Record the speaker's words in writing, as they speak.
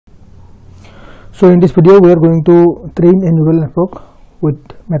So in this video we are going to train a neural network with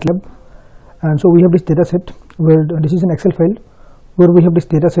Matlab, and so we have this data set where this is an Excel file where we have this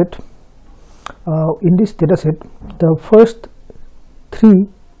data set. In this data set, the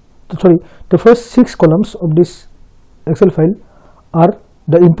first six columns of this Excel file are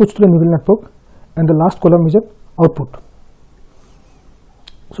the inputs to the neural network, and the last column is an output.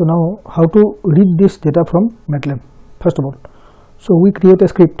 So now how to read this data from Matlab? First of all, so we create a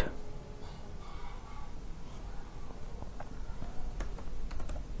script.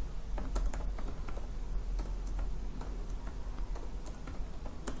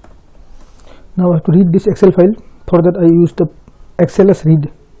 Now I have to read this Excel file. For that I use the XLS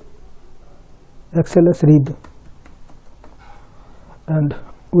read, and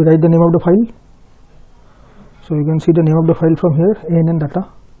we write the name of the file. So you can see the name of the file from here, ann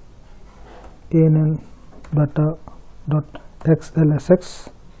data.xlsx.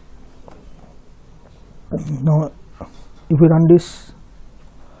 Now if we run this,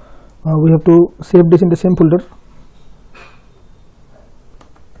 we have to save this in the same folder.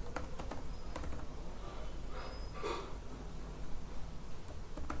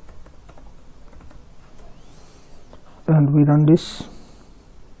 And we run this.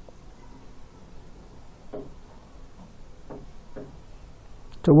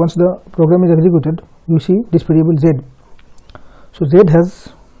 So once the program is executed, you see this variable z. So z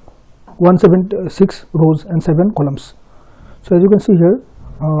has 176 rows and 7 columns. So as you can see here,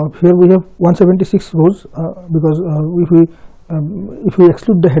 here we have 176 rows because if we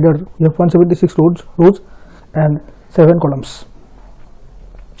exclude the header, we have 176 rows and 7 columns.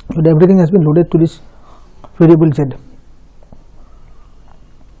 So everything has been loaded to this variable z.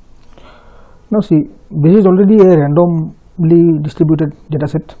 Now see, this is already a randomly distributed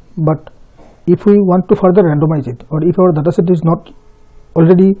dataset, but if we want to further randomize it, or if our dataset is not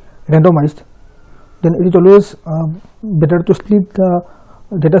already randomized, then it is always better to split the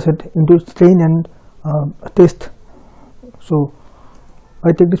dataset into train and test. So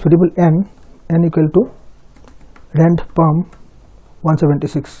I take this variable n equal to rand perm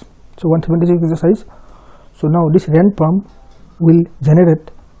 176. So 176 is the size. So now this rand perm will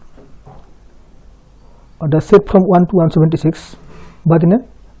generate the set from 1 to 176, but in a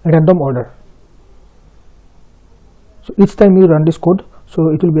random order. So each time you run this code, so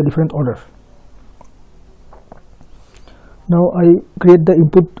it will be a different order. Now I create the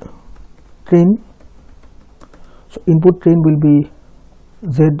input train. So input train will be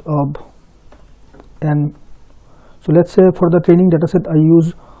z of n. So let's say for the training dataset I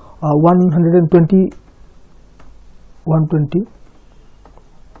use 120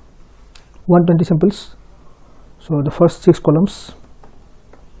 samples. So the first 6 columns,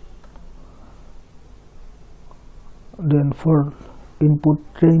 then for input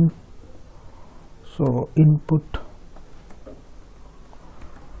train, so input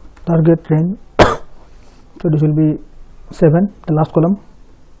target train, so this will be 7, the last column.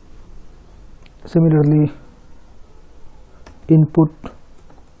 Similarly, input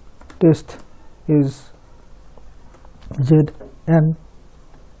test is zn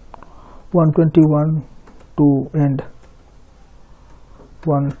 121 to end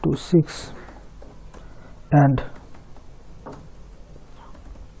 1 to 6, and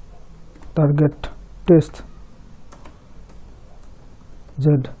target test z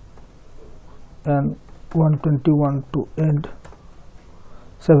and 121 to end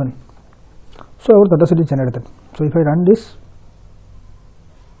 7. So our dataset is generated. So if I run this,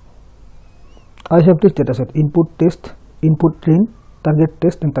 I have this dataset: input test, input train, target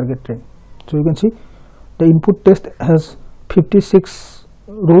test, and target train. So you can see the input test has 56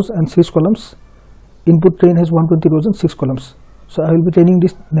 rows and 6 columns. Input train has 120 rows and 6 columns. So I will be training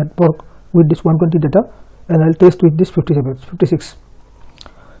this network with this 120 data, and I will test with this 56.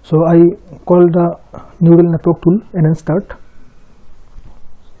 So I call the neural network tool and then start.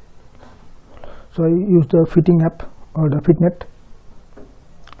 So I use the fitting app or the fitnet.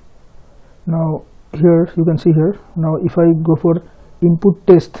 Now here you can see here. Now if I go for input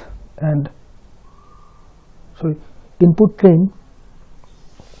test and input train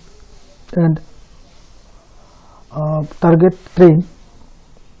and target train,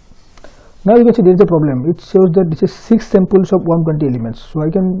 now you can see there is a problem. It shows that this is 6 samples of 120 elements. So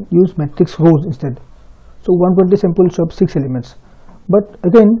I can use matrix rows instead. So 120 samples of 6 elements. But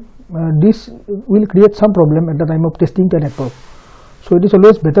again, this will create some problem at the time of testing the network. So it is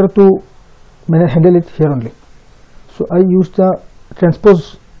always better to handle it here only. So I use the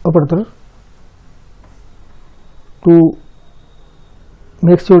transpose operator to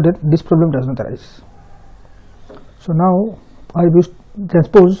make sure that this problem does not arise. So now I use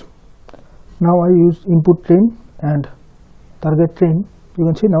transpose Now I use input train and target train. You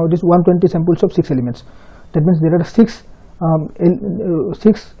can see now it is 120 samples of 6 elements. That means there are 6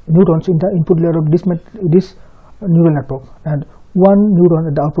 neurons in the input layer of this neural network and 1 neuron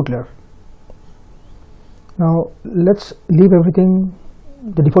at the output layer. Now let's leave everything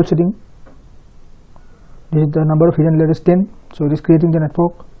the default setting. This is the number of hidden layers is 10, so it is creating the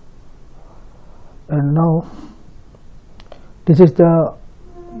network. And now this is the,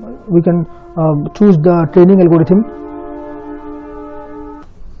 we can choose the training algorithm.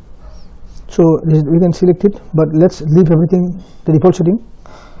 So we can select it, but let's leave everything the default setting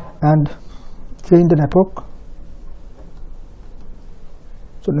and train the network.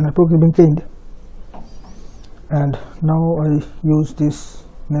 So the network is being trained, and now I use this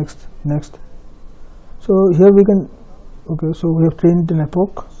next. So here we can, okay, so we have trained the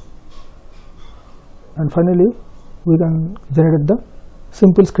network, and finally we can generate the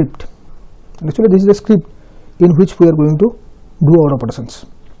simple script. And actually this is a script in which we are going to do our operations.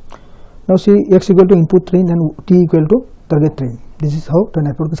 Now see, x equal to input train and t equal to target train. This is how the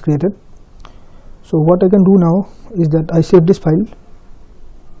network is created. So what I can do now is that I save this file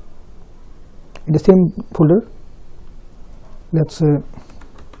in the same folder. Let's say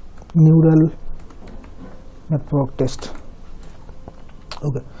neural network test.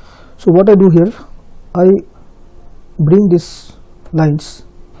 Okay, so what I do here, I bring these lines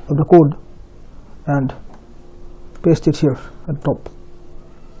of the code and paste it here at the top.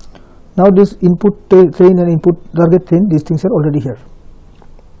 Now this input train and input target train, these things are already here.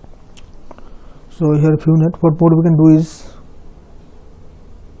 So here if you net, what more we can do is,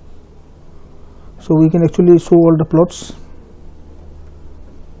 so we can actually show all the plots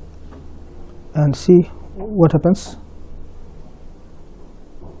and see what happens.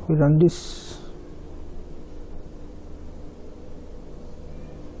 We run this.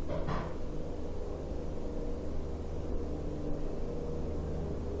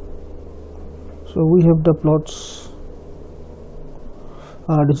 So we have the plots.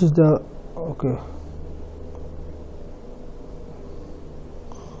 This is the, okay.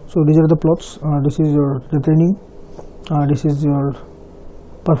 So these are the plots. This is the training. This is your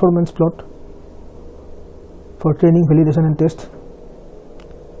performance plot for training, validation, and test.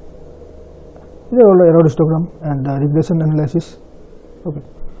 These are all the error histogram and regression analysis. Okay.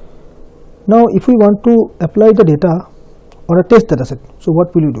 Now, if we want to apply the data on a test dataset, so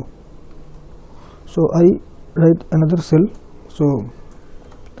what will you do? So I write another cell. So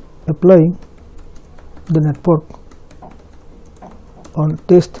apply the network on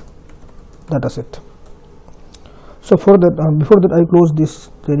test dataset. So for that, before that, I close this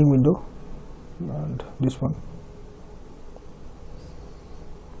training window and this one.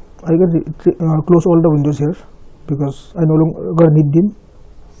 I can close all the windows here because I no longer need them.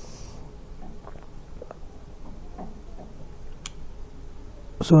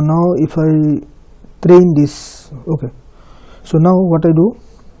 So now if I train this, okay, so now what I do,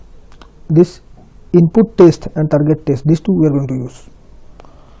 this input test and target test, these two we are going to use.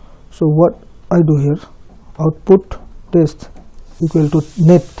 So what I do here, output test equal to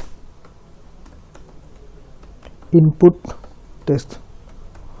net input test.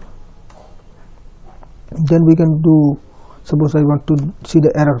 Then we can do, suppose I want to see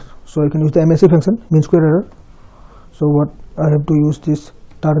the error, so I can use the MSE function, mean square error. So what I have to use this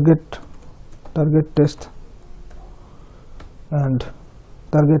target test and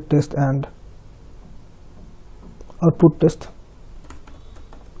target test and output test.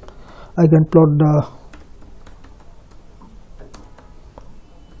 I can plot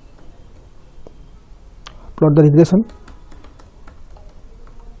the regression,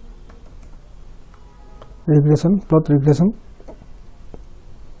 plot regression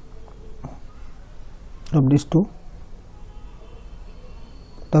of these two,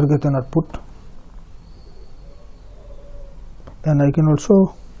 target and output. And I can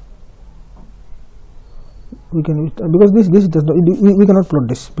also, we can use, because this does not, we cannot plot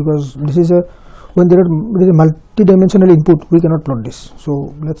this because this is a, when there is a multi-dimensional input, we cannot plot this.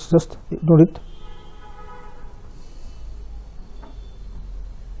 So let's just ignore it.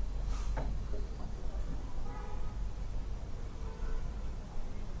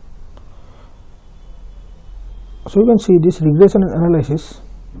 So you can see this regression and analysis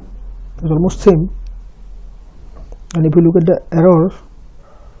is almost same, and if you look at the error,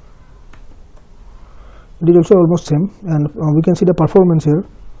 it is also almost same, and we can see the performance here.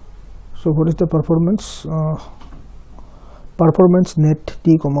 So what is the performance? Performance net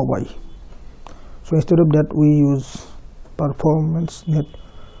t comma y. So instead of that we use performance net,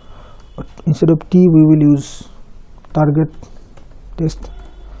 instead of t we will use target test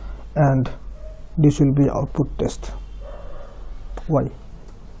and this will be output test y.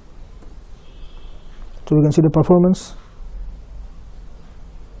 So we can see the performance.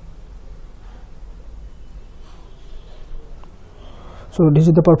 So this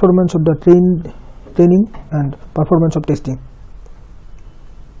is the performance of the training and performance of testing.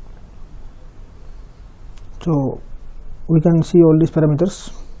 So we can see all these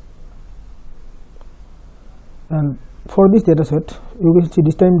parameters, and for this data set you can see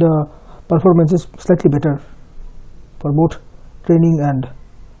this time the performance is slightly better for both training and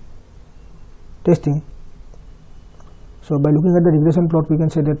testing. So by looking at the regression plot, we can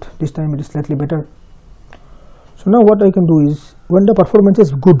say that this time it is slightly better. So now what I can do is, when the performance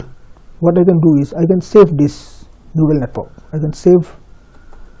is good, what I can do is I can save this neural network. I can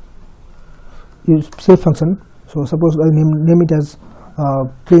use save function. So suppose I name it as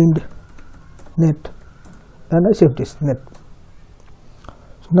trained net, and I save this net.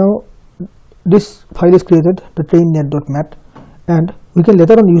 So now this file is created, the trainnet.mat, and we can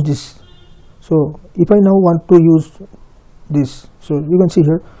later on use this. So if I now want to use this, so you can see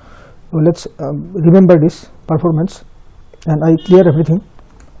here, let's remember this performance, and I clear everything.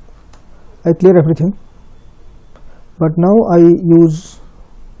 But now I use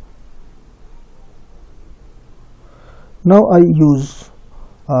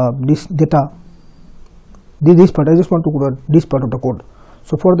this data, this part. I just want to code this part of the code.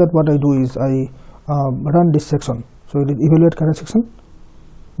 So for that, what I do is I run this section. So it is evaluate current section.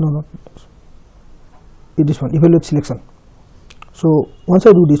 No, it is one evaluate selection. So once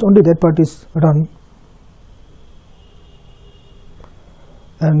I do this, only that part is run,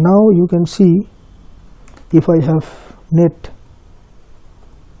 and now you can see if I have net.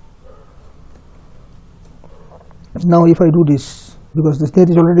 Now if I do this, because this net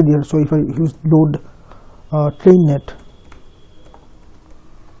is already there, so if I use load train net,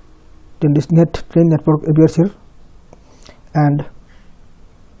 then this train network appears here, and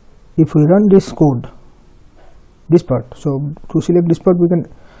if we run this code, this part, so to select this part we can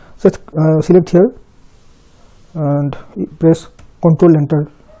just select here and press Ctrl Enter,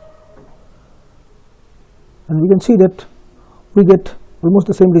 and we can see that we get almost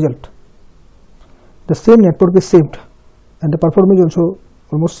the same result. The same network is saved, and the performance is also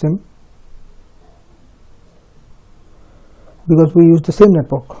almost same, because we use the same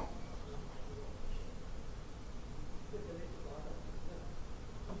network.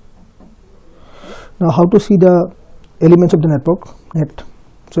 Now how to see the elements of the network net?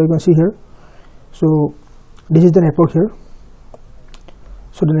 So you can see here, so this is the network here.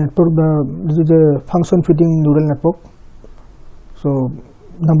 So the network, this is a function fitting neural network. So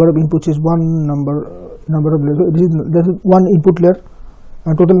number of inputs is 1, number of layers, there is 1 input layer,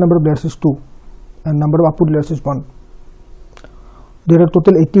 and total number of layers is 2, and number of output layers is 1. There are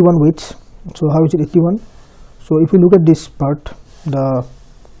total 81 weights. So how is it 81? So if you look at this part, the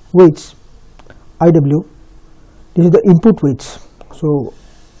weights IW, this is the input weights. So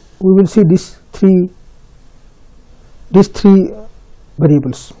we will see these three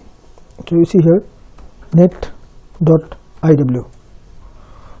variables. So you see here net.iw.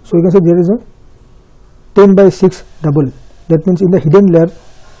 So you can say there is a 10/6 double. That means in the hidden layer,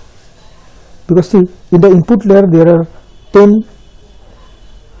 because see in the input layer there are 10.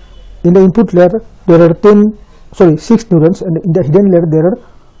 In the input layer there are 6 neurons, and in the hidden layer there are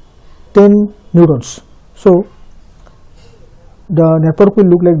 10 neurons. So the network will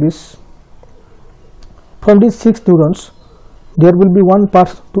look like this. From these 6 neurons, there will be one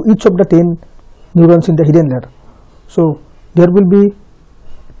path to each of the 10 neurons in the hidden layer. So there will be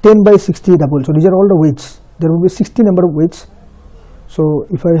 10/60 double. So these are all the weights. There will be 60 number of weights. So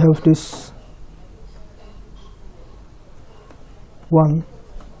if I have this 1,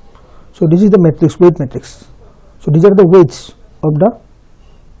 so this is the matrix, weight matrix. So these are the weights of the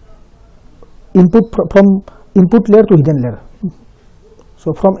input from input layer to hidden layer.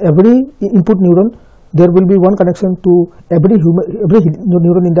 So from every input neuron, there will be one connection to every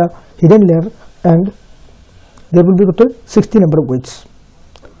neuron in the hidden layer, and there will be total 60 number of weights.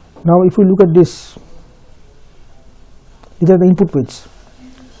 Now if we look at this, these are the input weights.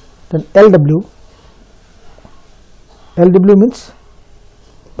 Then LW means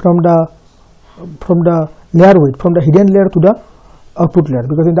from the layer weight, from the hidden layer to the output layer,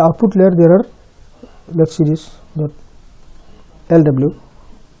 because in the output layer there are, let's see this, that LW.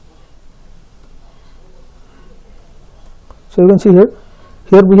 So you can see here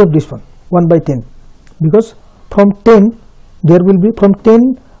we have this one 1/10, because from 10 there will be from 10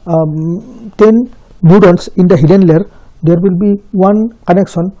 neurons in the hidden layer, there will be one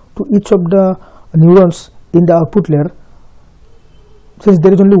connection to each of the neurons in the output layer since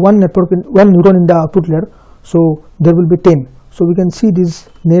there is only one neuron in the output layer, so there will be 10. So we can see this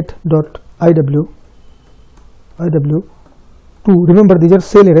net.iw to remember these are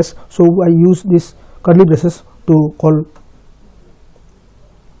cell arrays. So I use this curly braces to call,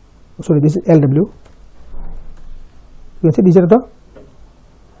 sorry, this is LW. You can see these are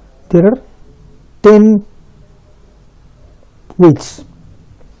there are 10 weights.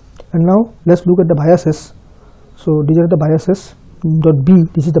 And now let's look at the biases. So these are the biases. Dot B,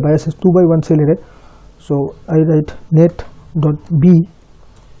 this is the biases 2 by 1 cell array. So I write net dot B.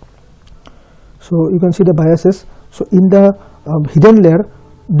 So you can see the biases. So in the hidden layer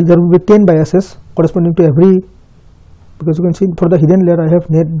there will be 10 biases corresponding to every, because you can see for the hidden layer I have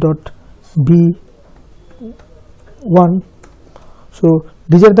net dot B1. So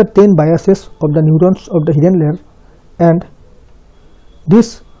these are the 10 biases of the neurons of the hidden layer, and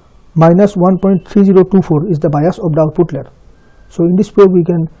this minus 1.3024 is the bias of the output layer. So in this way we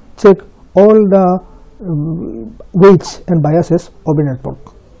can check all the weights and biases of a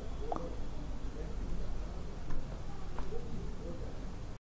network.